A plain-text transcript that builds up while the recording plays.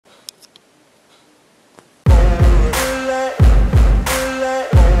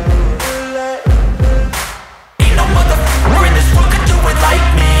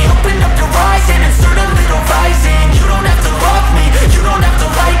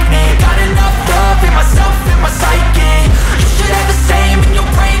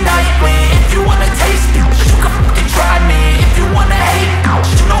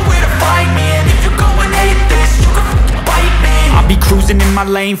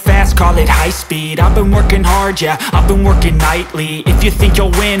lane fast, call it high speed. I've been working hard, yeah, I've been working nightly. If you think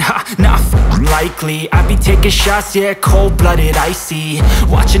you'll win, ha, nah, likely. I be taking shots, yeah, cold-blooded, icy.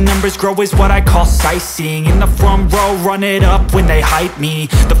 Watching numbers grow is what I call sightseeing. In the front row, run it up when they hype me.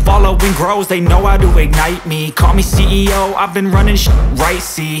 The following grows, they know how to ignite me. Call me CEO, I've been running shit right,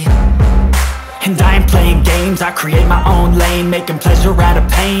 see. And I ain't playing games, I create my own lane, making pleasure out of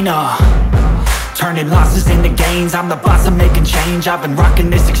pain, turning losses into gains. I'm the boss, I'm making change. I've been rocking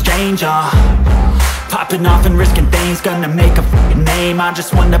this exchange, popping off and risking things. Gonna make a f***ing name. I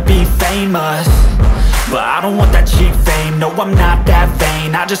just wanna be famous, but I don't want that cheap fame. No, I'm not that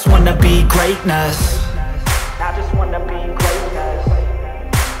vain. I just wanna be greatness. I just wanna be